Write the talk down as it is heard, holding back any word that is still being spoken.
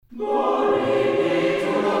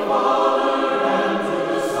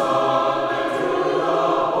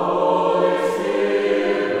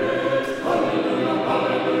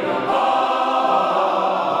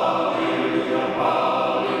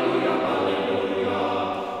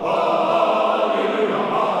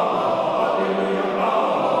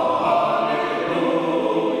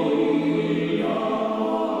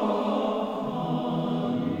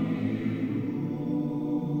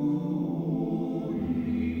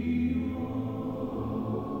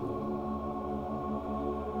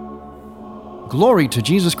Glory to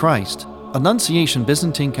Jesus Christ. Annunciation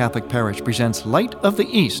Byzantine Catholic Parish presents Light of the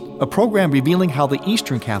East, a program revealing how the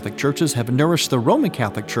Eastern Catholic churches have nourished the Roman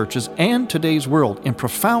Catholic churches and today's world in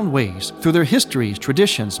profound ways through their histories,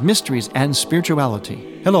 traditions, mysteries, and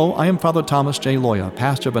spirituality. Hello, I am Father Thomas J. Loya,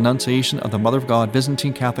 pastor of Annunciation of the Mother of God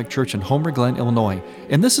Byzantine Catholic Church in Homer Glen, Illinois,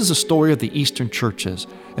 and this is a story of the Eastern churches,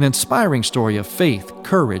 an inspiring story of faith,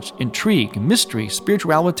 courage, intrigue, mystery,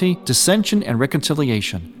 spirituality, dissension, and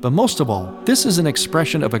reconciliation. But most of all, this is an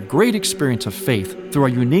expression of a great experience of faith through our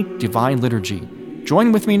unique divine liturgy.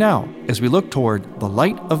 Join with me now as we look toward the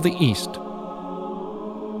Light of the East.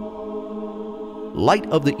 Light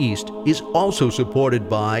of the East is also supported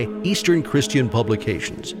by Eastern Christian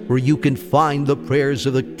Publications, where you can find the prayers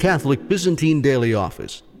of the Catholic Byzantine Daily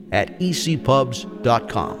Office at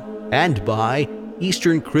ecpubs.com, and by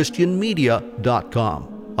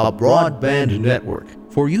EasternChristianMedia.com, a broadband network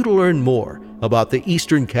for you to learn more about the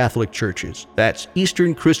Eastern Catholic Churches. That's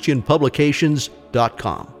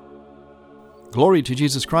EasternChristianPublications.com. Glory to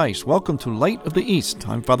Jesus Christ. Welcome to Light of the East.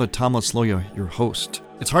 I'm Father Thomas Loya, your host.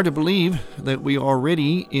 It's hard to believe that we are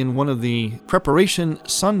already in one of the preparation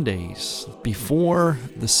Sundays before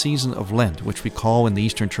the season of Lent, which we call in the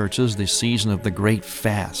Eastern churches the season of the Great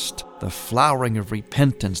Fast, the flowering of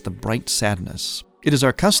repentance, the bright sadness. It is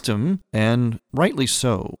our custom, and rightly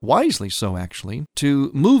so, wisely so actually,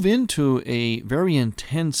 to move into a very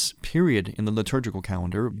intense period in the liturgical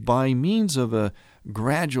calendar by means of a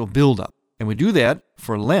gradual buildup. And we do that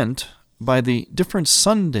for Lent by the different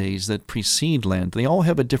Sundays that precede Lent. They all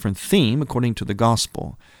have a different theme according to the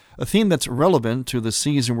Gospel, a theme that's relevant to the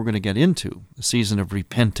season we're going to get into, the season of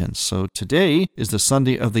repentance. So today is the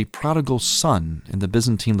Sunday of the Prodigal Son in the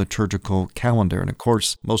Byzantine liturgical calendar. And of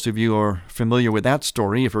course, most of you are familiar with that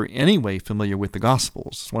story if you're anyway familiar with the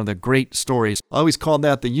Gospels. It's one of the great stories. I always call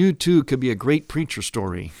that the "You Too Could Be a Great Preacher"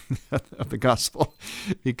 story of the Gospel,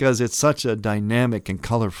 because it's such a dynamic and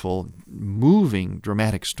colorful, moving,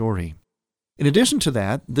 dramatic story. In addition to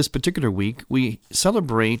that, this particular week, we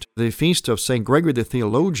celebrate the feast of St. Gregory the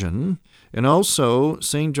Theologian and also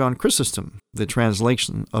St. John Chrysostom, the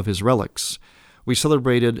translation of his relics. We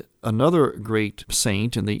celebrated another great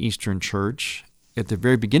saint in the Eastern Church at the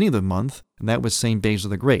very beginning of the month, and that was St.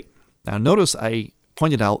 Basil the Great. Now notice I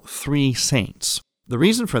pointed out 3 saints. The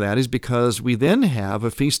reason for that is because we then have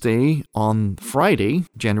a feast day on Friday,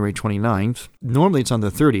 January 29th. Normally it's on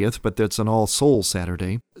the 30th, but that's an All Souls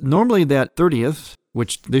Saturday. Normally that 30th,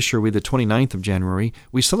 which this year will be the 29th of January,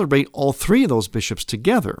 we celebrate all 3 of those bishops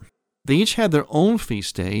together. They each had their own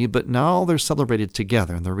feast day, but now they're celebrated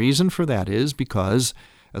together. And the reason for that is because,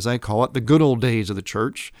 as I call it, the good old days of the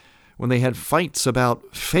church, when they had fights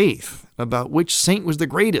about faith, about which saint was the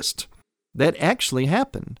greatest. That actually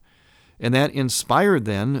happened. And that inspired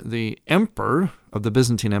then the emperor of the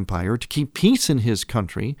Byzantine Empire to keep peace in his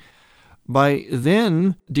country by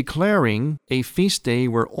then declaring a feast day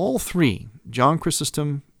where all 3, John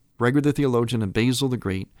Chrysostom, Gregory the Theologian, and Basil the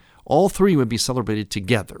Great, all 3 would be celebrated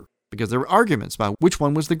together because there were arguments about which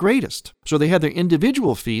one was the greatest. So they had their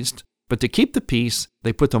individual feast, but to keep the peace,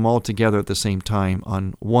 they put them all together at the same time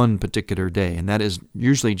on one particular day, and that is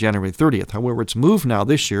usually January 30th. However, it's moved now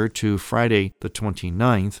this year to Friday the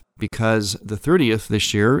 29th because the 30th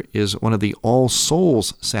this year is one of the All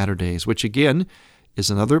Souls Saturdays, which again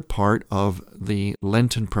is another part of the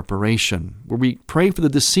Lenten preparation, where we pray for the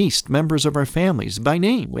deceased members of our families by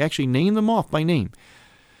name. We actually name them off by name.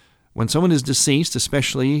 When someone is deceased,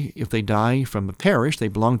 especially if they die from a parish, they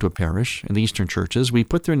belong to a parish in the Eastern churches, we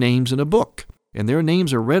put their names in a book, and their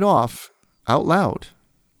names are read off out loud,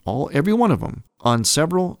 every one of them, on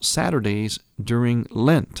several Saturdays during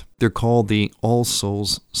Lent. They're called the All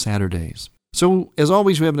Souls Saturdays. So, as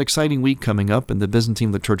always, we have an exciting week coming up in the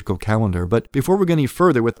Byzantine liturgical calendar. But before we go any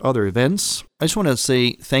further with other events, I just want to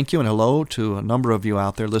say thank you and hello to a number of you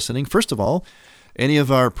out there listening. First of all, any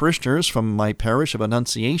of our parishioners from my parish of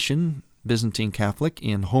Annunciation, Byzantine Catholic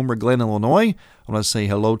in Homer Glen, Illinois, I want to say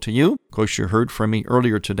hello to you. Of course, you heard from me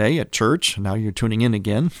earlier today at church. Now you're tuning in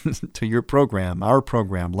again to your program, our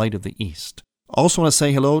program, Light of the East. Also want to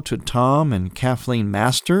say hello to Tom and Kathleen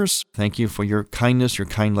Masters. Thank you for your kindness, your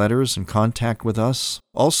kind letters, and contact with us.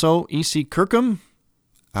 Also, E.C. Kirkham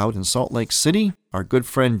out in Salt Lake City. Our good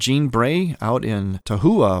friend Gene Bray out in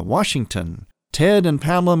Tahua, Washington. Ted and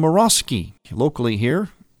Pamela Morosky, locally here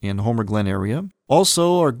in Homer Glen area.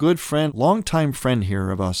 Also, our good friend, longtime friend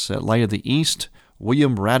here of us at Light of the East,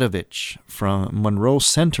 William Radovich from Monroe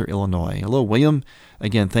Center, Illinois. Hello, William.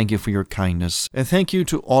 Again, thank you for your kindness. And thank you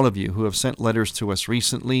to all of you who have sent letters to us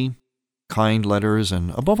recently, kind letters,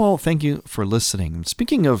 and above all, thank you for listening.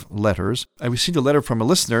 Speaking of letters, I received a letter from a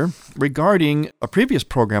listener regarding a previous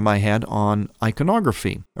program I had on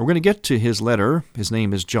iconography. We're going to get to his letter. His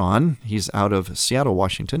name is John. He's out of Seattle,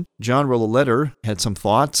 Washington. John wrote a letter, had some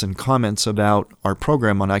thoughts and comments about our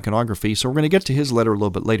program on iconography, so we're going to get to his letter a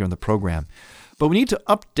little bit later in the program. But we need to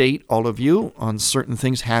update all of you on certain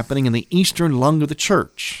things happening in the eastern lung of the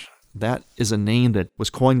church. That is a name that was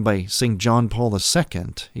coined by St. John Paul II.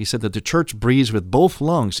 He said that the church breathes with both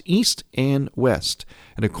lungs, east and west.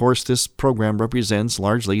 And of course, this program represents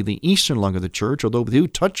largely the eastern lung of the church, although we do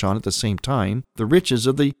touch on at the same time the riches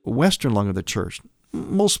of the western lung of the church,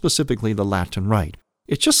 most specifically the Latin Rite.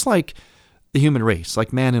 It's just like the human race,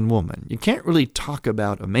 like man and woman. You can't really talk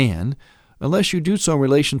about a man unless you do so in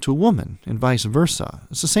relation to a woman, and vice versa.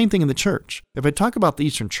 It's the same thing in the church. If I talk about the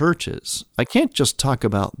Eastern churches, I can't just talk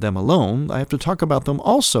about them alone. I have to talk about them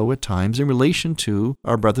also at times in relation to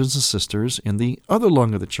our brothers and sisters in the other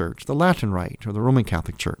lung of the church, the Latin Rite, or the Roman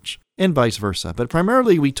Catholic Church, and vice versa. But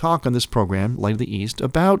primarily, we talk on this program, Light of the East,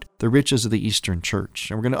 about the riches of the Eastern Church.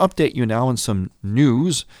 And we're going to update you now on some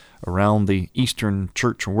news around the Eastern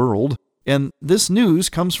Church world. And this news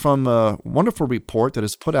comes from a wonderful report that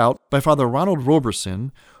is put out by Father Ronald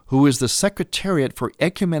Roberson, who is the Secretariat for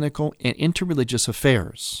Ecumenical and Interreligious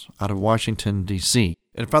Affairs out of Washington, D.C.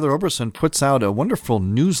 And Father Roberson puts out a wonderful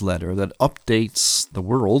newsletter that updates the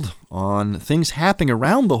world on things happening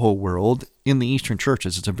around the whole world in the Eastern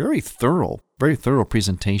churches. It's a very thorough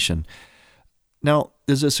presentation. Now,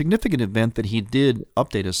 there's a significant event that he did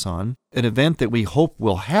update us on, an event that we hope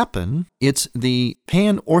will happen. It's the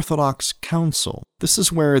Pan-Orthodox Council. This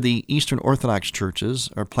is where the Eastern Orthodox churches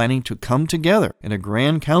are planning to come together in a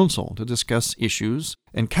grand council to discuss issues.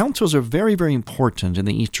 And councils are very, very important in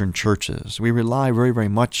the Eastern churches. We rely very, very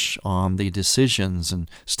much on the decisions and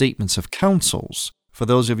statements of councils. For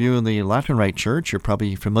those of you in the Latin Rite Church, you're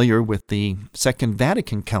probably familiar with the Second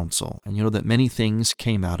Vatican Council, and you know that many things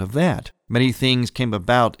came out of that. Many things came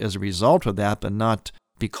about as a result of that, but not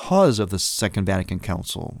because of the Second Vatican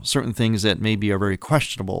Council. Certain things that maybe are very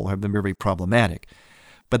questionable have been very problematic.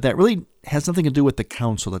 But that really has nothing to do with the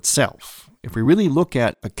council itself. If we really look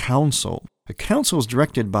at a council is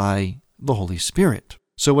directed by the Holy Spirit.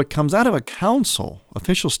 So what comes out of a council,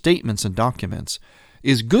 official statements and documents,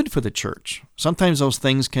 is good for the church. Sometimes those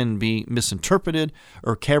things can be misinterpreted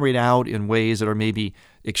or carried out in ways that are maybe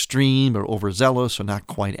extreme or overzealous or not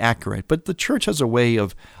quite accurate. But the church has a way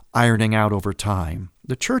of ironing out over time.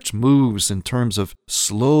 The church moves in terms of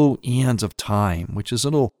slow eons of time, which is a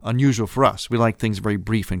little unusual for us. We like things very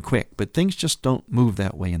brief and quick, but things just don't move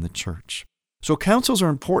that way in the church. So councils are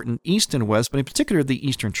important, East and West, but in particular the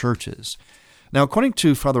Eastern churches. Now, according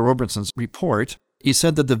to Father Robertson's report, he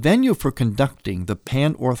said that the venue for conducting the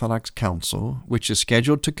Pan-Orthodox Council, which is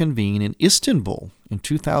scheduled to convene in Istanbul in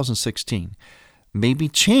 2016, may be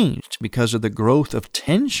changed because of the growth of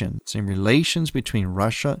tensions in relations between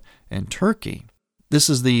Russia and Turkey. This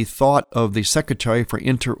is the thought of the Secretary for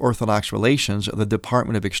Inter-Orthodox Relations of the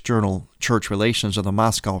Department of External Church Relations of the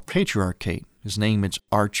Moscow Patriarchate. His name is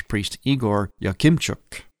Archpriest Igor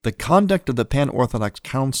Yakimchuk. The conduct of the Pan-Orthodox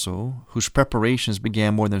Council, whose preparations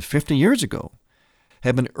began more than 50 years ago,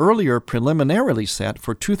 had been earlier preliminarily set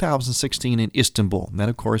for 2016 in Istanbul. And that,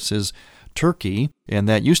 of course, is Turkey, and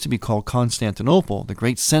that used to be called Constantinople, the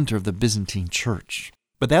great center of the Byzantine Church.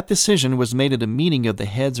 But that decision was made at a meeting of the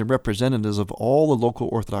heads and representatives of all the local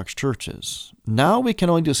Orthodox churches. Now we can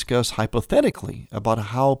only discuss hypothetically about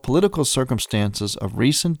how political circumstances of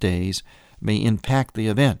recent days may impact the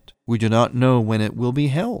event. We do not know when it will be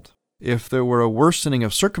held. If there were a worsening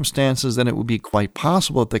of circumstances, then it would be quite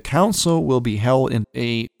possible that the council will be held in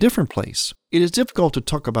a different place. It is difficult to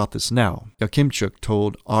talk about this now, Yakimchuk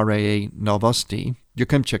told RAA Novosti.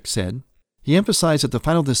 Yakimchuk said, he emphasized that the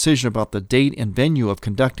final decision about the date and venue of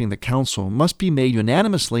conducting the council must be made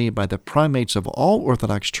unanimously by the primates of all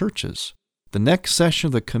Orthodox churches. The next session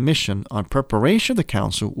of the Commission on Preparation of the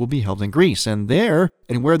Council will be held in Greece, and where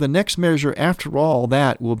the next measure after all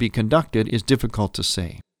that will be conducted is difficult to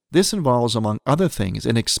say. This involves, among other things,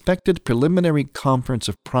 an expected preliminary conference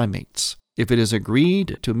of primates. If it is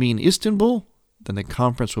agreed to meet in Istanbul, then the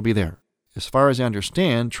conference will be there. As far as I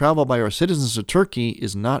understand, travel by our citizens to Turkey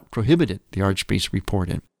is not prohibited, the Archpriest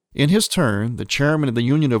reported. In his turn, the chairman of the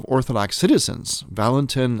Union of Orthodox Citizens,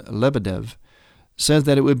 Valentin Lebedev, says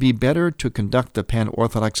that it would be better to conduct the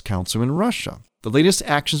Pan-Orthodox Council in Russia. The latest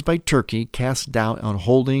actions by Turkey cast doubt on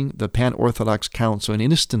holding the Pan-Orthodox Council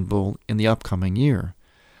in Istanbul in the upcoming year.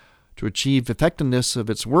 To achieve effectiveness of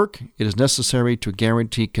its work, it is necessary to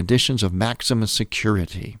guarantee conditions of maximum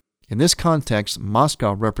security. In this context,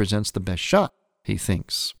 Moscow represents the best shot, he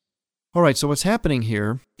thinks. All right, so what's happening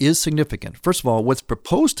here is significant. First of all, what's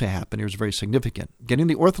proposed to happen here is very significant. Getting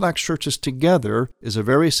the Orthodox churches together is a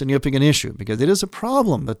very significant issue because it is a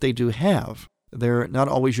problem that they do have. They're not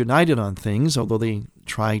always united on things, although they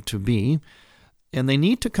try to be. And they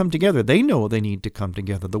need to come together. They know they need to come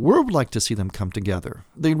together. The world would like to see them come together.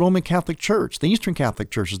 The Roman Catholic Church, the Eastern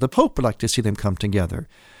Catholic Churches, the Pope would like to see them come together.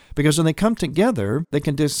 Because when they come together, they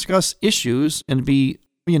can discuss issues and be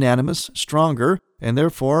unanimous, stronger, and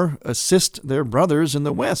therefore assist their brothers in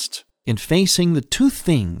the West in facing the two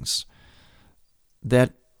things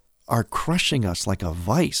that are crushing us like a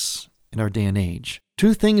vice in our day and age.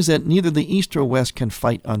 Two things that neither the East or West can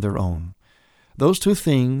fight on their own. Those two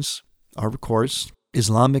things are, of course,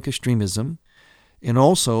 Islamic extremism and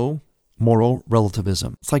also moral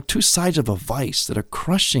relativism. It's like two sides of a vice that are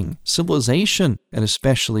crushing civilization and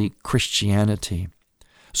especially Christianity.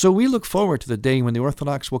 So we look forward to the day when the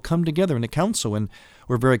Orthodox will come together in a council, and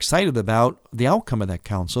we're very excited about the outcome of that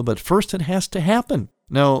council, but first it has to happen.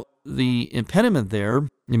 Now, the impediment there,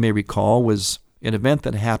 you may recall, was an event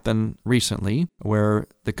that happened recently where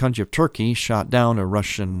the country of Turkey shot down a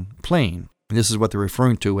Russian plane. And this is what they're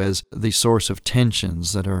referring to as the source of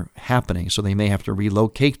tensions that are happening, so they may have to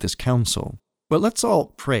relocate this council. But let's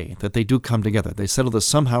all pray that they do come together. They settle this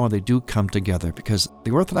somehow and they do come together because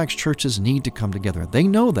the Orthodox churches need to come together. They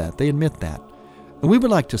know that. They admit that. And we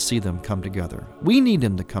would like to see them come together. We need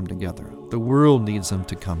them to come together. The world needs them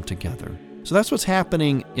to come together. So that's what's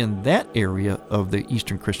happening in that area of the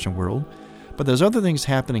Eastern Christian world. But there's other things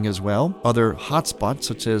happening as well, other hotspots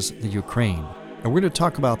such as the Ukraine. And we're going to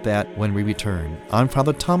talk about that when we return. I'm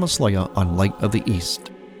Father Thomas Loya on Light of the East.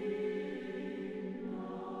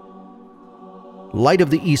 Light of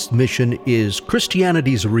the East mission is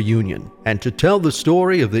Christianity's reunion, and to tell the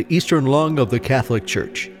story of the Eastern lung of the Catholic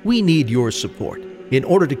Church, we need your support. In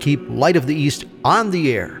order to keep Light of the East on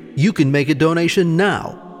the air, you can make a donation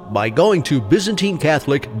now by going to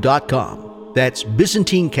ByzantineCatholic.com. That's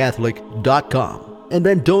ByzantineCatholic.com, and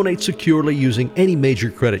then donate securely using any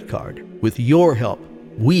major credit card. With your help,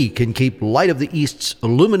 we can keep Light of the East's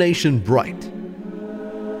illumination bright.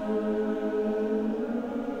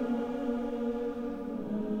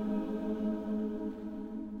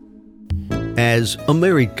 As a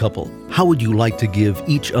married couple, how would you like to give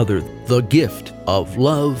each other the gift of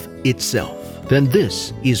love itself? Then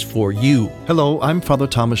this is for you. Hello, I'm Father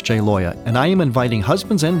Thomas J. Loya, and I am inviting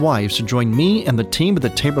husbands and wives to join me and the team of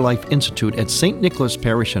the Tabor Life Institute at St. Nicholas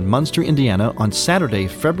Parish in Munster, Indiana on Saturday,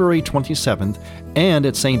 February 27th, and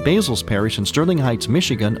at St. Basil's Parish in Sterling Heights,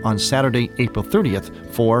 Michigan on Saturday, April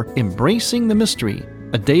 30th for Embracing the Mystery,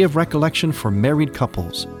 a day of recollection for married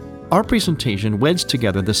couples. Our presentation weds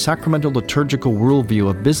together the sacramental liturgical worldview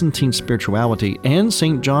of Byzantine spirituality and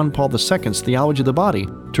St. John Paul II's theology of the body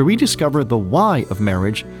to rediscover the why of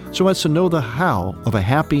marriage so as to know the how of a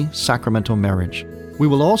happy sacramental marriage. We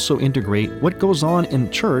will also integrate what goes on in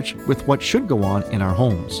church with what should go on in our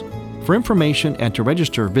homes. For information and to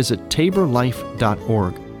register, visit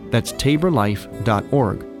taborlife.org. That's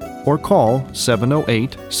taborlife.org. Or call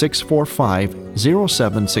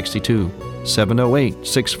 708-645-0762.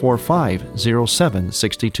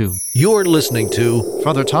 708-645-0762. You're listening to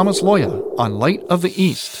Father Thomas Loya on Light of the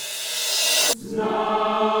East.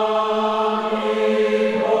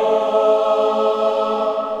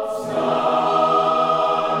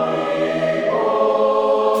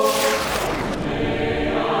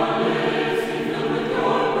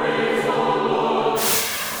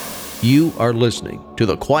 You are listening to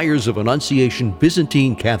the Choirs of Annunciation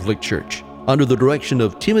Byzantine Catholic Church, under the direction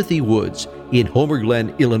of Timothy Woods in Homer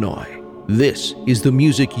Glen, Illinois. This is the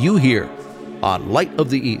music you hear on Light of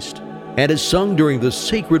the East and is sung during the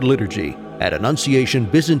sacred liturgy at Annunciation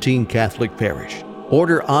Byzantine Catholic Parish.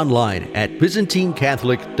 Order online at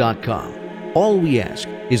ByzantineCatholic.com. All we ask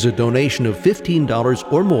is a donation of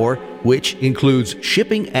 $15 or more, which includes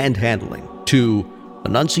shipping and handling, to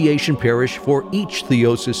Annunciation Parish for each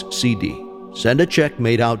Theosis CD. Send a check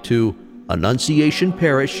made out to Annunciation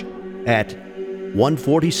Parish at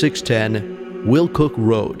 14610 Wilcook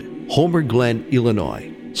Road, Homer Glen,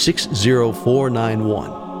 Illinois,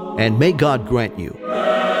 60491. And may God grant you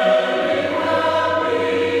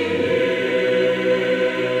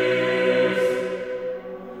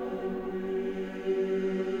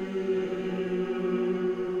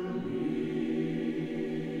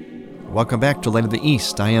Welcome back to Light of the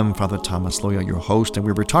East. I am Father Thomas Loya, your host, and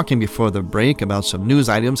we were talking before the break about some news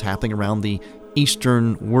items happening around the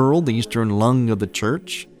Eastern world, the Eastern lung of the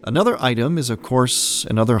Church. Another item is, of course,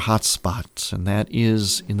 another hot spot, and that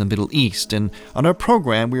is in the Middle East. And on our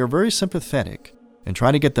program, we are very sympathetic and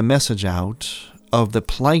try to get the message out of the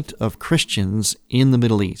plight of Christians in the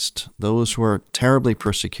Middle East, those who are terribly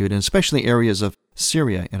persecuted, especially areas of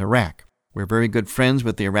Syria and Iraq. We're very good friends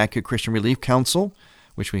with the Iraqi Christian Relief Council,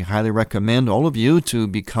 which we highly recommend all of you to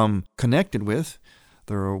become connected with.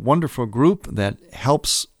 They're a wonderful group that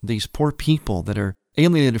helps these poor people that are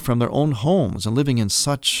alienated from their own homes and living in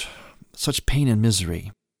such pain and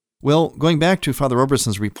misery. Well, going back to Father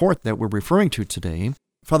Roberson's report that we're referring to today,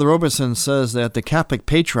 Father Roberson says that the Catholic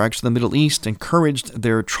patriarchs of the Middle East encouraged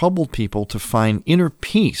their troubled people to find inner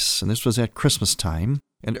peace, and this was at Christmas time,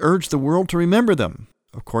 and urged the world to remember them.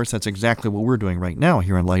 Of course, that's exactly what we're doing right now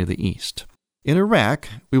here in Light of the East. In Iraq,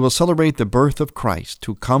 we will celebrate the birth of Christ,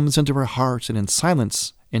 who comes into our hearts and in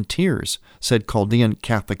silence and tears, said Chaldean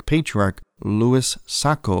Catholic Patriarch Louis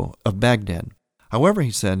Sacco of Baghdad. However,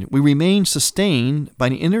 he said, we remain sustained by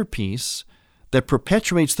an inner peace that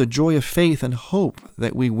perpetuates the joy of faith and hope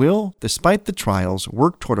that we will, despite the trials,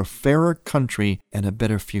 work toward a fairer country and a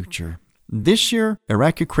better future. This year,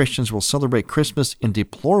 Iraqi Christians will celebrate Christmas in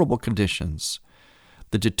deplorable conditions.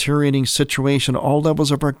 The deteriorating situation at all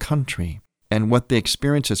levels of our country, and what they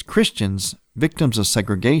experience as Christians, victims of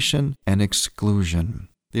segregation and exclusion.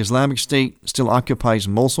 The Islamic State still occupies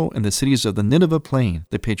Mosul and the cities of the Nineveh Plain,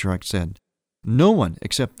 the Patriarch said. No one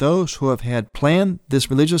except those who have had planned this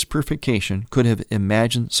religious purification could have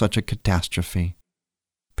imagined such a catastrophe.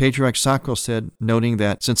 Patriarch Sacco said, noting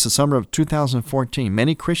that since the summer of 2014,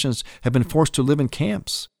 many Christians have been forced to live in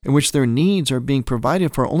camps in which their needs are being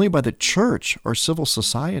provided for only by the church or civil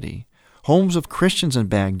society. Homes of Christians in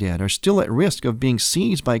Baghdad are still at risk of being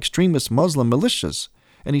seized by extremist Muslim militias.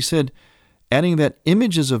 And he said, adding that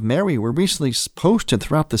images of Mary were recently posted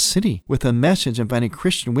throughout the city with a message inviting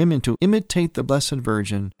Christian women to imitate the Blessed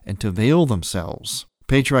Virgin and to veil themselves.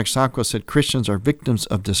 Patriarch Sacco said Christians are victims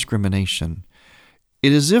of discrimination.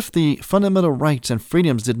 It is as if the fundamental rights and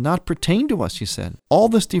freedoms did not pertain to us, he said. All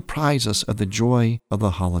this deprives us of the joy of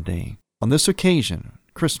the holiday. On this occasion,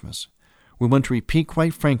 Christmas, we want to repeat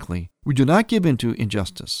quite frankly, we do not give in to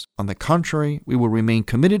injustice. On the contrary, we will remain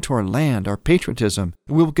committed to our land, our patriotism,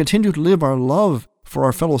 and we will continue to live our love for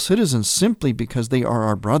our fellow citizens simply because they are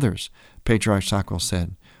our brothers, Patriarch Sacco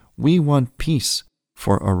said. We want peace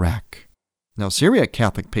for Iraq. Now, Syriac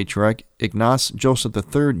Catholic Patriarch Ignace Joseph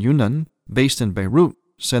III Yunan, based in Beirut,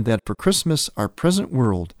 said that for Christmas, our present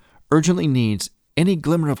world urgently needs any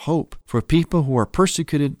glimmer of hope for people who are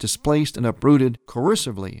persecuted, displaced, and uprooted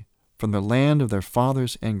coercively from the land of their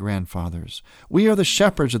fathers and grandfathers. We are the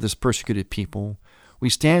shepherds of this persecuted people. We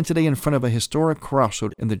stand today in front of a historic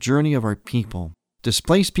crossroad in the journey of our people.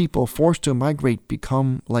 Displaced people forced to migrate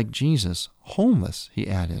become like Jesus, homeless, he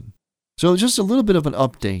added. So just a little bit of an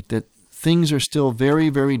update that things are still very,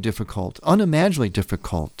 very difficult, unimaginably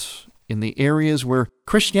difficult in the areas where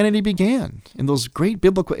Christianity began, in those great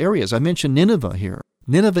biblical areas. I mentioned Nineveh here.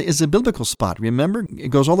 Nineveh is a biblical spot. Remember, it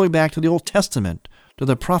goes all the way back to the Old Testament, to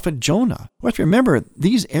the prophet Jonah. Well, remember,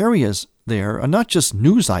 these areas there are not just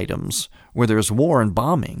news items where there's war and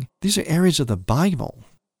bombing. These are areas of the Bible.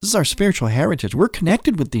 This is our spiritual heritage. We're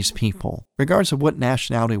connected with these people, regardless of what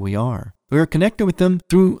nationality we are. We are connected with them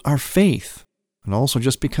through our faith, and also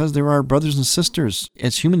just because they're our brothers and sisters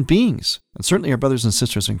as human beings, and certainly our brothers and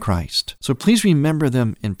sisters in Christ. So please remember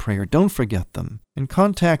them in prayer. Don't forget them. And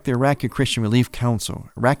contact the Iraqi Christian Relief Council,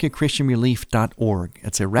 IraqiChristianRelief.org.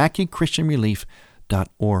 It's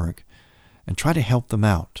IraqiChristianRelief.org, and try to help them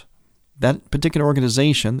out. That particular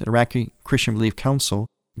organization, the Iraqi Christian Relief Council,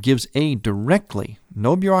 gives aid directly,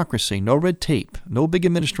 no bureaucracy, no red tape, no big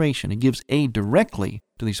administration. It gives aid directly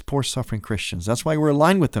to these poor suffering Christians. That's why we're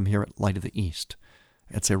aligned with them here at Light of the East.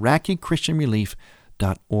 It's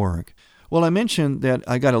IraqiChristianRelief.org. Well, I mentioned that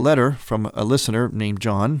I got a letter from a listener named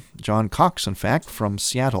John Cox, in fact, from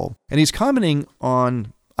Seattle. And he's commenting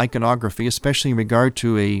on iconography, especially in regard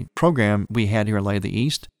to a program we had here at Light of the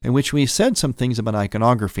East, in which we said some things about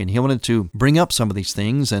iconography, and he wanted to bring up some of these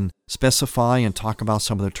things and specify and talk about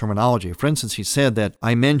some of the terminology. For instance, he said that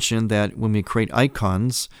I mentioned that when we create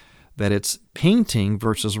icons, that it's painting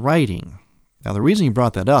versus writing. Now, the reason he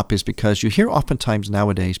brought that up is because you hear oftentimes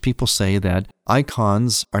nowadays people say that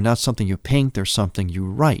icons are not something you paint, they're something you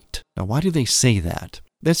write. Now, why do they say that?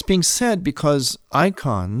 That's being said because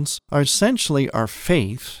icons are essentially our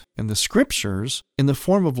faith in the Scriptures in the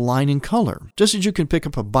form of line and color. Just as you can pick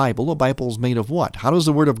up a Bible is made of what? How does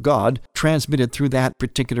the Word of God transmitted through that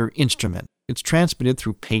particular instrument? It's transmitted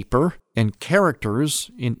through paper and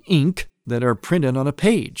characters in ink that are printed on a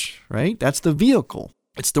page, right? That's the vehicle.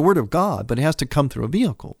 It's the Word of God, but it has to come through a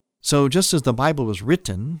vehicle. So just as the Bible was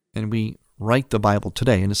written, and we write the Bible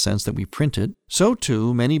today in the sense that we print it, so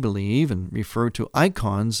too many believe and refer to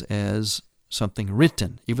icons as something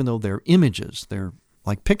written, even though they're images. They're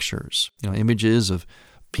like pictures, images of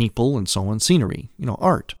people and so on, scenery,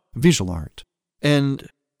 art, visual art. And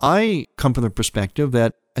I come from the perspective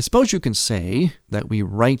that I suppose you can say that we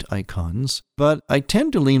write icons, but I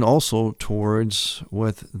tend to lean also towards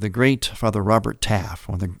what the great Father Robert Taft,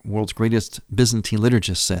 one of the world's greatest Byzantine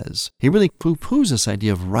liturgists, says. He really poo-poos this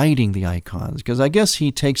idea of writing the icons, because I guess he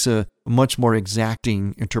takes a much more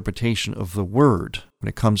exacting interpretation of the word when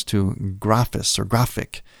it comes to graphis or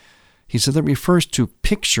graphic. He says that refers to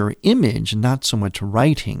picture, image, not so much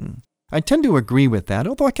writing. I tend to agree with that,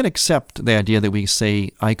 although I can accept the idea that we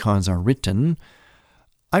say icons are written.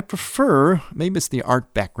 I prefer, maybe it's the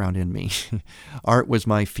art background in me. Art was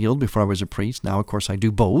my field before I was a priest. Now, of course, I do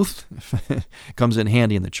both. It comes in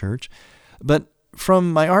handy in the church. But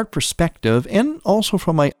from my art perspective, and also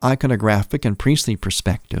from my iconographic and priestly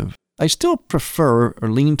perspective, I still prefer or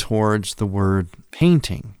lean towards the word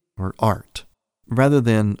painting or art rather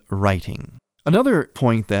than writing. Another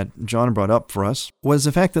point that John brought up for us was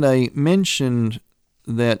the fact that I mentioned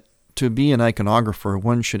that to be an iconographer,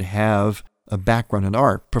 one should have a background in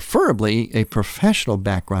art, preferably a professional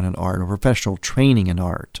background in art or professional training in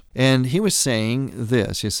art. And he was saying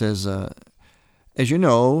this. He says, as you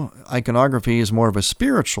know, iconography is more of a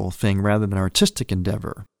spiritual thing rather than an artistic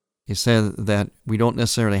endeavor. He said that we don't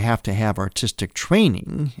necessarily have to have artistic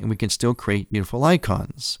training, and we can still create beautiful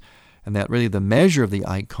icons. And that really the measure of the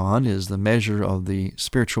icon is the measure of the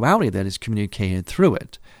spirituality that is communicated through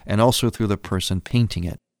it, and also through the person painting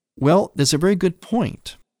it. Well, that's a very good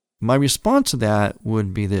point. My response to that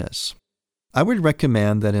would be this. I would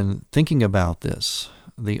recommend that in thinking about this,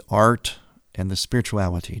 the art and the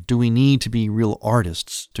spirituality, do we need to be real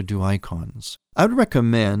artists to do icons? I would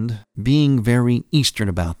recommend being very Eastern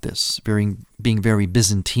about this, being very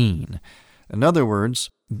Byzantine. In other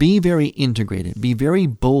words, be very integrated, be very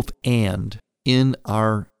both and in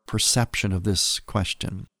our perception of this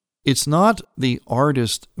question. It's not the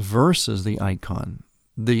artist versus the icon.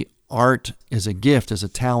 The art is a gift, as a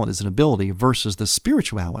talent, as an ability versus the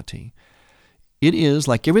spirituality. It is,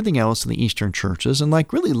 like everything else in the Eastern churches and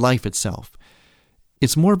like really life itself,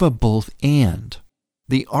 it's more of a both and.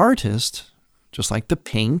 The artist, just like the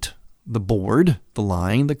paint, the board, the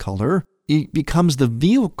line, the color, it becomes the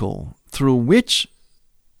vehicle through which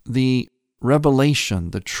the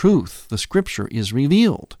revelation, the truth, the scripture is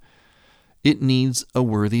revealed. It needs a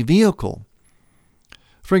worthy vehicle.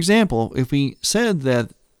 For example, if we said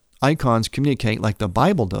that icons communicate like the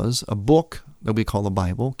Bible does, a book that we call the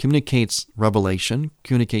Bible communicates revelation,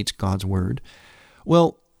 communicates God's word,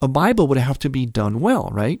 well, a Bible would have to be done well,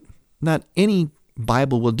 right? Not any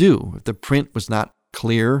Bible will do. If the print was not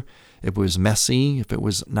clear, if it was messy, if it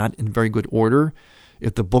was not in very good order,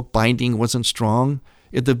 if the book binding wasn't strong,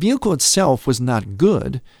 if the vehicle itself was not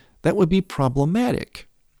good, that would be problematic.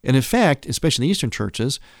 And in fact, especially in the Eastern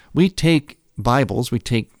churches, we take Bibles, we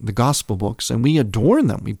take the gospel books, and we adorn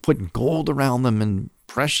them. We put gold around them and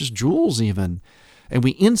precious jewels even, and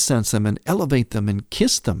we incense them and elevate them and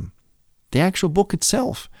kiss them, the actual book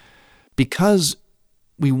itself, because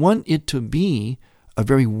we want it to be a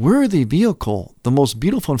very worthy vehicle, the most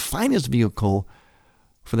beautiful and finest vehicle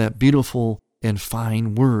for that beautiful and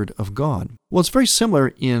fine word of God. Well, it's very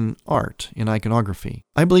similar in art, in iconography.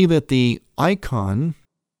 I believe that the icon,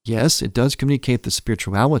 yes, it does communicate the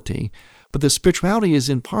spirituality, but the spirituality is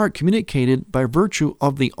in part communicated by virtue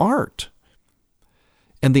of the art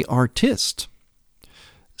and the artist.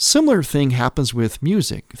 Similar thing happens with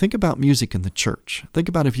music. Think about music in the church. Think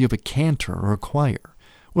about if you have a cantor or a choir.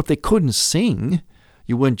 Well, if they couldn't sing,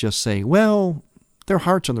 you wouldn't just say, well, their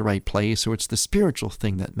heart's in the right place, or it's the spiritual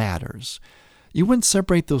thing that matters. You wouldn't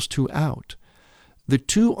separate those two out. The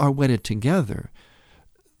two are wedded together.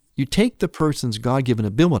 You take the person's God-given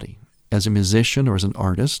ability as a musician or as an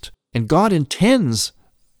artist, and God intends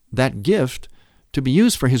that gift to be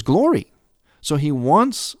used for His glory. So He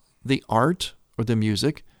wants the art or the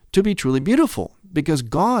music to be truly beautiful, because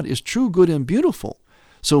God is true, good, and beautiful.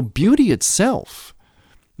 So beauty itself,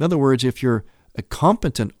 in other words, if you're a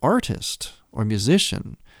competent artist or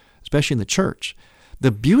musician, especially in the church,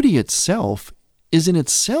 the beauty itself is in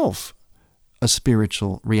itself a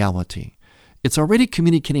spiritual reality. It's already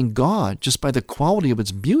communicating God just by the quality of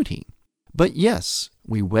its beauty. But yes,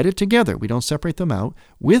 we wed it together. We don't separate them out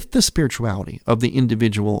with the spirituality of the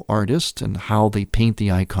individual artist and how they paint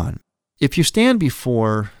the icon. If you stand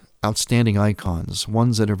before outstanding icons,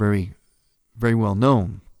 ones that are very, very well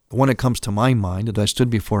known. The one that comes to my mind that I stood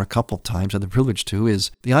before a couple times, had the privilege to,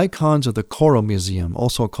 is the icons of the Koro Museum,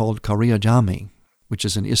 also called Kariya Cami, which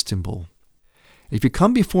is in Istanbul. If you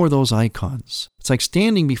come before those icons, it's like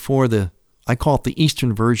standing before I call it the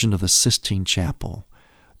Eastern version of the Sistine Chapel.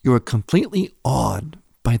 You are completely awed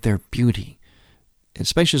by their beauty.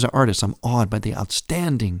 Especially as an artist, I'm awed by the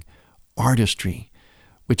outstanding artistry,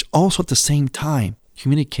 which also at the same time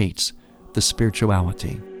communicates the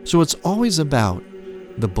spirituality. So it's always about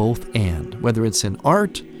the both and, whether it's in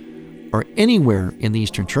art or anywhere in the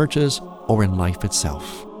Eastern churches or in life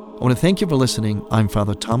itself. I want to thank you for listening. I'm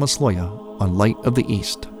Father Thomas Loya on Light of the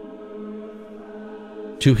East.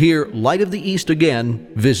 To hear Light of the East again,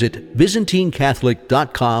 visit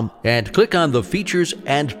ByzantineCatholic.com and click on the Features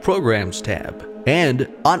and Programs tab, and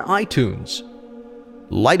on iTunes.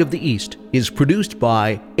 Light of the East is produced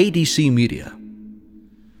by ADC Media.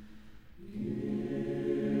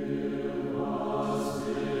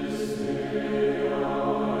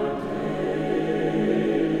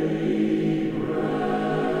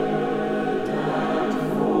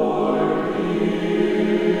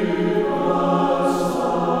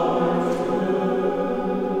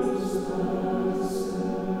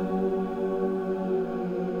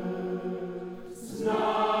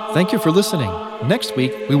 Thank you for listening. Next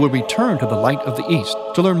week, we will return to the Light of the East.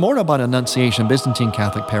 To learn more about Annunciation Byzantine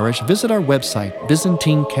Catholic Parish, visit our website,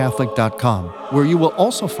 ByzantineCatholic.com, where you will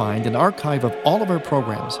also find an archive of all of our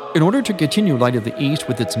programs. In order to continue Light of the East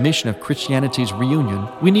with its mission of Christianity's reunion,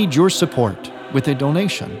 we need your support with a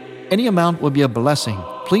donation. Any amount will be a blessing.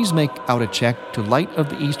 Please make out a check to Light of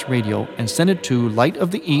the East Radio and send it to Light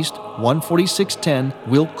of the East, 14610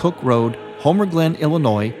 Will Cook Road, Homer Glen,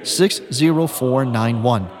 Illinois,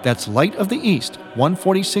 60491. That's Light of the East,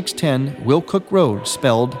 14610 Will Cook Road,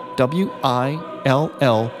 spelled WILL-COOK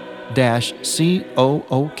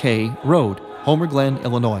Road, Homer Glen,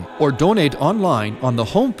 Illinois. Or donate online on the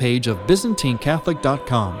homepage of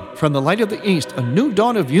ByzantineCatholic.com. From the Light of the East, a new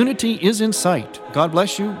dawn of unity is in sight. God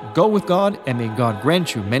bless you, go with God, and may God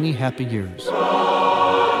grant you many happy years.